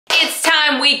It's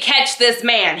time we catch this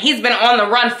man. He's been on the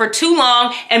run for too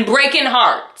long and breaking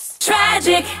hearts.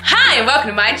 Tragic. Hi, and welcome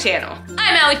to my channel.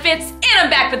 I'm Allie Fitz, and I'm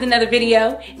back with another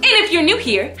video. And if you're new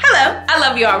here, hello, I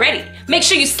love you already. Make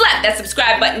sure you slap that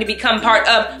subscribe button to become part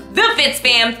of the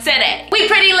FITZFAM today. We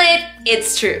pretty lit,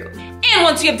 it's true. And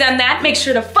once you have done that, make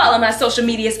sure to follow my social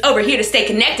medias over here to stay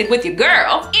connected with your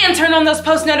girl. And turn on those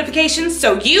post notifications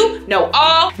so you know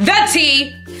all the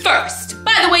tea first.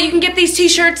 By the way, you can get these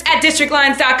t-shirts at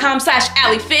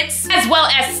districtlines.com/AllieFitz, as well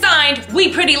as signed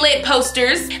We Pretty Lit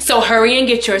posters, so hurry and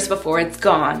get yours before it's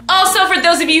gone. Also, for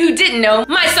those of you who didn't know,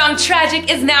 my song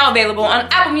Tragic is now available on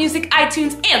Apple Music,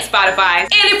 iTunes, and Spotify.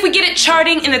 And if we get it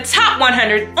charting in the top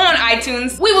 100 on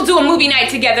iTunes, we will do a movie night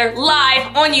together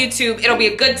live on YouTube. It'll be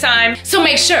a good time, so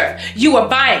make sure you are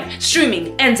buying,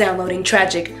 streaming, and downloading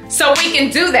Tragic so we can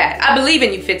do that. I believe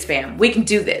in you, FITZFAM. We can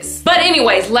do this. But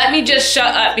anyways, let me just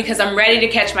shut up because I'm ready to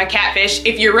catch my catfish.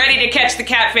 If you're ready to catch the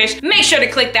catfish, make sure to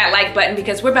click that like button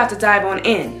because we're about to dive on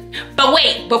in. But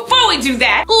wait, before we do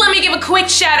that, let me give a quick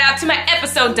shout out to my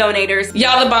episode donators.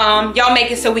 Y'all the bomb. Y'all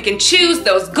make it so we can choose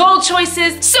those gold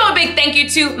choices. So a big thank you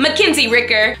to Mackenzie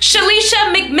Ricker,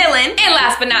 Shalisha McMillan, and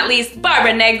last but not least,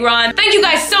 Barbara Negron. Thank you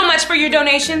guys so much for your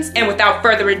donations. And without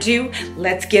further ado,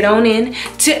 let's get on in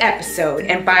to episode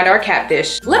and find our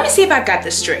catfish. Let me see if I've got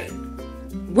this straight.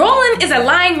 Roland is a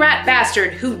lying rat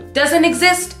bastard who doesn't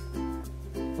exist,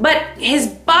 but his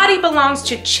body belongs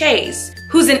to Chase,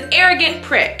 who's an arrogant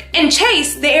prick. And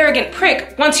Chase, the arrogant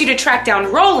prick, wants you to track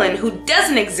down Roland, who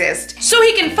doesn't exist, so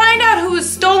he can find out who has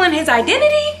stolen his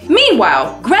identity?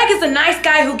 Meanwhile, Greg is a nice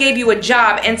guy who gave you a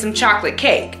job and some chocolate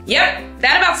cake. Yep,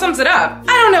 that about sums it up.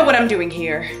 I don't know what I'm doing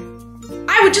here.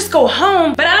 I would just go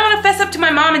home, but I don't want to fess up to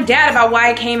my mom and dad about why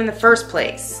I came in the first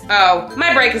place. Oh,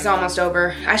 my break is almost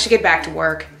over. I should get back to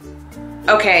work.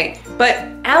 Okay, but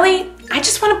Allie, I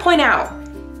just want to point out,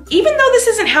 even though this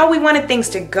isn't how we wanted things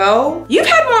to go, you've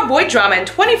had more boy drama in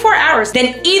 24 hours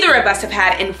than either of us have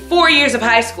had in 4 years of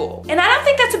high school. And I don't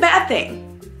think that's a bad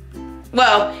thing.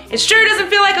 Well, it sure doesn't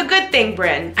feel like a good thing,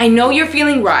 Bryn. I know you're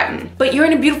feeling rotten, but you're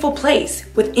in a beautiful place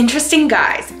with interesting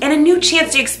guys and a new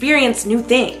chance to experience new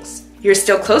things. You're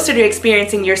still closer to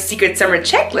experiencing your secret summer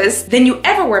checklist than you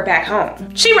ever were back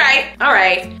home. She right. All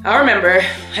right, I'll remember.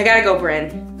 I gotta go,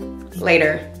 Bryn.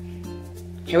 Later.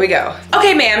 Here we go.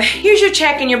 Okay, ma'am, here's your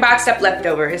check and your boxed up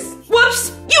leftovers.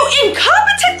 Whoops, you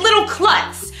incompetent little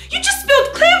klutz. You just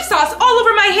spilled clam sauce all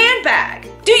over my handbag.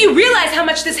 Do you realize how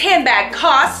much this handbag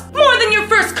costs? More than your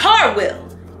first car will.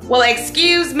 Well,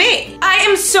 excuse me. I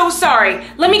am so sorry.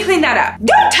 Let me clean that up.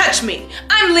 Don't touch me.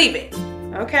 I'm leaving.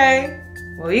 Okay.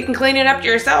 Well, you can clean it up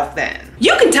yourself then.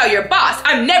 You can tell your boss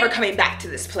I'm never coming back to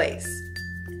this place.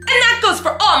 And that goes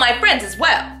for all my friends as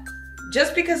well.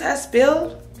 Just because I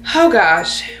spilled? Oh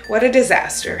gosh, what a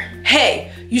disaster.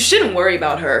 Hey, you shouldn't worry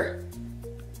about her.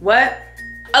 What?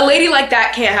 A lady like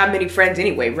that can't have many friends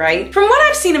anyway, right? From what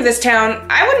I've seen of this town,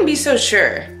 I wouldn't be so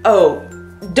sure. Oh,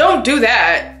 don't do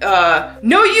that.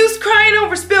 No use crying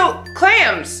over spilled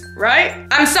clams, right?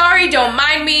 I'm sorry, don't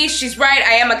mind me. She's right,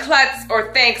 I am a klutz,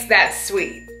 or thanks, that's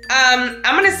sweet. I'm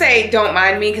gonna say don't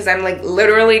mind me because I'm like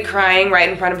literally crying right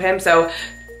in front of him, so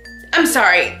I'm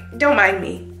sorry, don't mind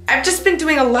me. I've just been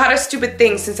doing a lot of stupid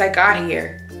things since I got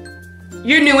here.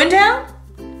 You're new in town?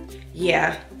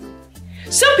 Yeah.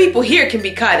 Some people here can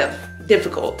be kind of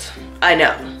difficult. I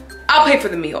know. I'll pay for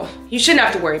the meal. You shouldn't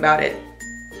have to worry about it.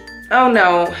 Oh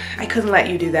no, I couldn't let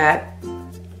you do that.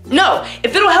 No,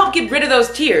 if it'll help get rid of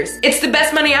those tears, it's the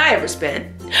best money I ever spent.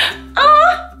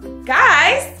 Aw,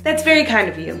 guys, that's very kind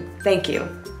of you. Thank you.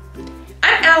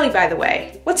 I'm Allie, by the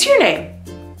way. What's your name?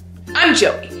 I'm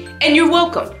Joey, and you're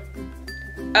welcome.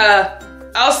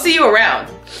 I'll see you around.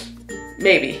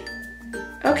 Maybe.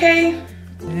 Okay.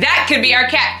 That could be our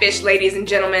catfish, ladies and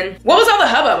gentlemen. What was all the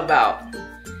hubbub about?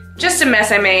 Just a mess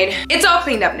I made. It's all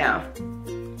cleaned up now.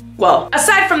 Well,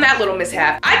 aside from that little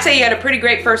mishap, I'd say you had a pretty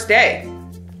great first day.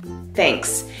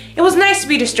 Thanks. It was nice to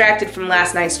be distracted from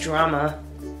last night's drama.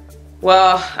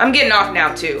 Well, I'm getting off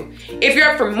now too. If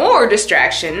you're up for more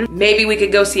distraction, maybe we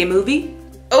could go see a movie?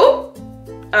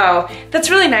 Oh, that's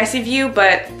really nice of you,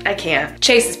 but I can't.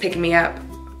 Chase is picking me up.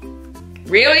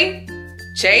 Really?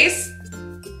 Chase?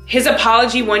 His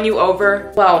apology won you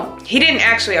over? Well, he didn't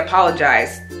actually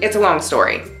apologize. It's a long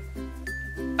story.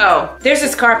 Oh, there's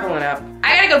this car pulling up.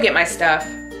 I gotta go get my stuff.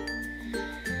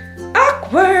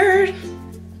 Awkward.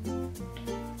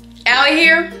 Allie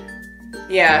here?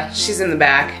 Yeah, she's in the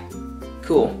back.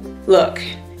 Cool. Look,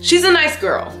 she's a nice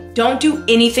girl. Don't do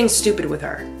anything stupid with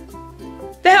her.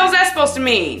 The hell's that supposed to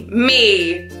mean?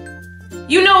 Me.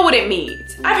 You know what it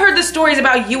means. I've heard the stories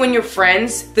about you and your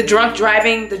friends. The drunk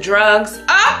driving, the drugs.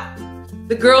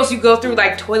 The girls you go through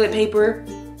like toilet paper.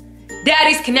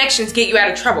 Daddy's connections get you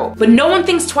out of trouble, but no one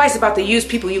thinks twice about the used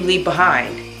people you leave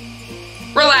behind.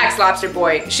 Relax, lobster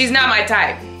boy. She's not my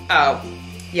type. Oh,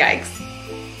 yikes.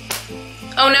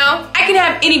 Oh no, I can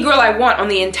have any girl I want on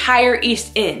the entire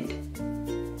East End.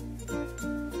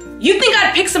 You think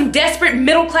I'd pick some desperate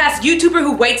middle-class YouTuber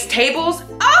who waits tables?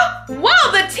 Oh,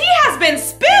 well, the tea has been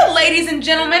spilled, ladies and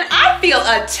gentlemen. I feel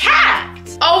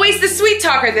attacked. Always the sweet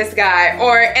talker, this guy.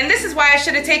 Or, and this is why I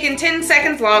should have taken 10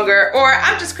 seconds longer. Or,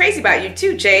 I'm just crazy about you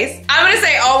too, Chase. I'm gonna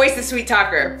say always the sweet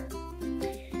talker.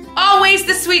 Always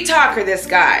the sweet talker, this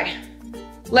guy.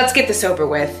 Let's get this over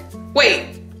with.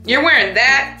 Wait, you're wearing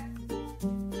that?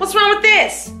 What's wrong with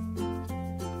this?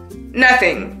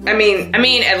 Nothing. I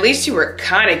mean, at least you were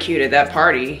kinda cute at that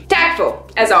party. Tactful,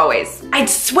 as always. I'd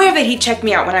swear that he checked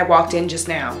me out when I walked in just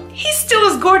now. He's still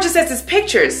as gorgeous as his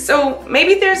pictures, so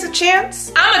maybe there's a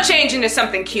chance? I'ma change into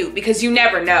something cute because you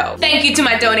never know. Thank you to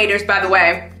my donators, by the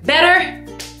way. Better?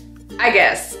 I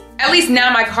guess. At least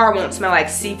now my car won't smell like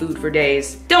seafood for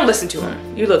days. Don't listen to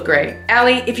him. You look great.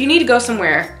 Allie, if you need to go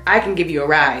somewhere, I can give you a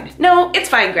ride. No, it's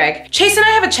fine, Greg. Chase and I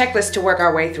have a checklist to work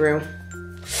our way through.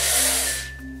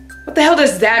 What the hell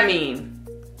does that mean?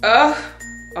 Oh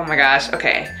my gosh,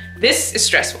 okay. This is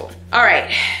stressful. All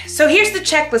right, so here's the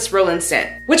checklist Roland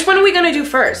sent. Which one are we gonna do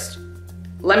first?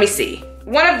 Let me see.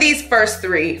 One of these first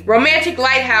three. Romantic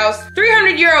lighthouse,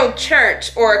 300-year-old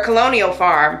church, or a colonial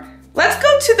farm. Let's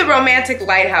go to the romantic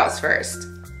lighthouse first.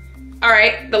 All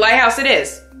right, the lighthouse it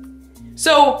is.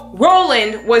 So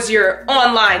Roland was your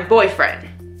online boyfriend.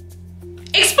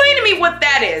 Explain to me what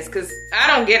that is, because I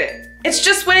don't get it. It's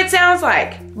just what it sounds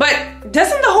like. But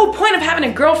doesn't the whole point of having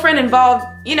a girlfriend involve,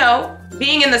 you know,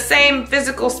 being in the same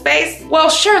physical space? Well,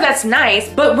 sure, that's nice,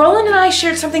 but Roland and I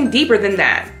shared something deeper than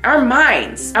that. Our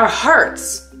minds, our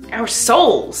hearts, our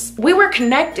souls. We were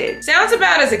connected. Sounds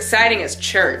about as exciting as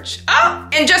church. Oh,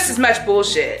 and just as much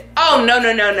bullshit. Oh, no.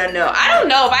 I don't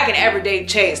know if I can ever date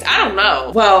Chase. I don't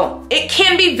know. Well, it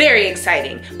can be very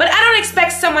exciting, but I don't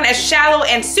expect someone as shallow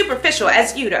and superficial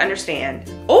as you to understand.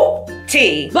 Oh,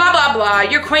 T. Blah, blah, blah.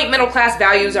 Your quaint middle-class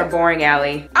values are boring,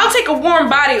 Allie. I'll take a warm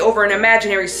body over an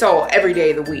imaginary soul every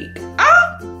day of the week.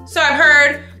 Oh, so I've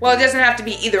heard. Well, it doesn't have to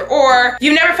be either or.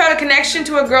 You've never felt a connection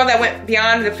to a girl that went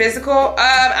beyond the physical?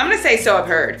 I'm gonna say so I've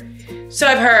heard. So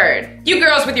I've heard. You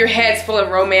girls with your heads full of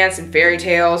romance and fairy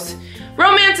tales.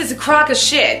 Romance is a crock of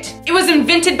shit. It was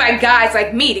invented by guys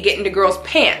like me to get into girls'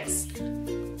 pants.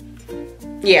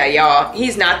 Yeah, y'all,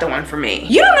 he's not the one for me.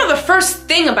 You don't know the first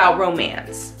thing about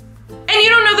romance. And you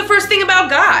don't know the first thing about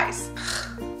guys.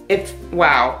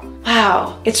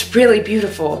 Wow, it's really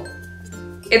beautiful.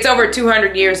 It's over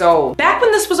 200 years old. Back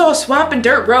when this was all swamp and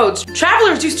dirt roads,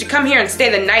 travelers used to come here and stay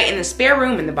the night in the spare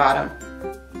room in the bottom.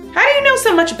 How do you know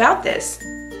so much about this?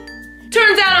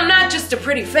 Turns out I'm not just a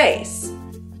pretty face.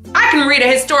 I can read a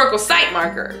historical site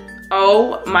marker.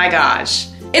 Oh my gosh.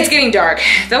 It's getting dark.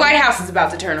 The lighthouse is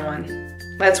about to turn on.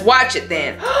 Let's watch it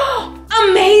then.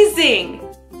 Amazing!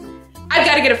 I've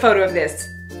got to get a photo of this.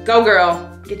 Go girl.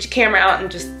 Get your camera out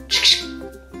and just...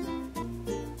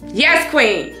 Yes,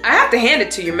 queen. I have to hand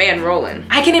it to your man, Roland.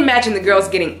 I can imagine the girls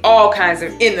getting all kinds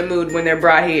of in the mood when they're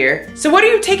brought here. So what are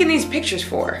you taking these pictures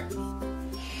for?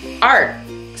 Art.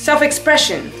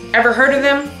 Self-expression. Ever heard of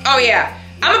them? Oh yeah.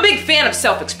 I'm a big fan of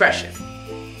self-expression.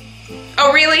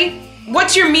 Oh really?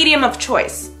 What's your medium of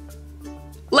choice?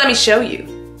 Let me show you.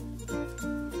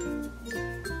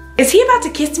 Is he about to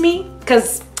kiss me?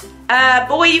 Cause,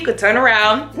 boy, you could turn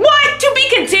around. What? To be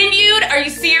continued? Are you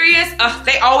serious? Ugh,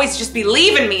 they always just be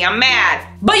leaving me. I'm mad.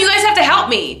 But you guys have to help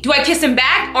me. Do I kiss him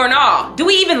back or no? Do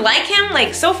we even like him?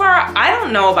 Like, so far, I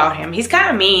don't know about him. He's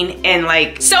kind of mean and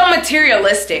like so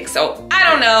materialistic. So I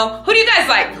don't know. Who do you guys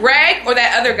like? Greg or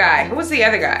that other guy? Who was the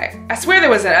other guy? I swear there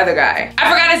was that other guy.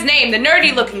 I forgot his name, the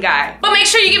nerdy looking guy. But make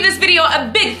sure you give this video a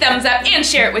big thumbs up and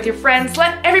share it with your friends.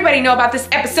 Let everybody know about this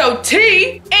episode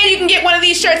T. And you can get one of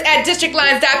these shirts at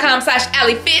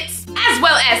districtlines.com/AllieFitz, as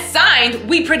well as signed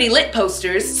We Pretty Lit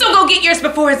posters. So go get yours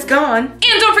before it's gone. And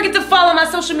don't forget to follow my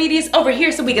social medias over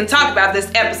here so we can talk about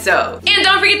this episode. And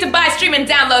don't forget to buy, stream, and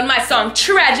download my song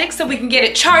Tragic so we can get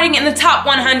it charting in the top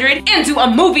 100 and do a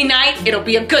movie night. It'll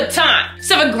be a good time.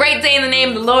 So have a great day in the name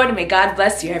of the Lord, and may God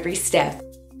bless your every step.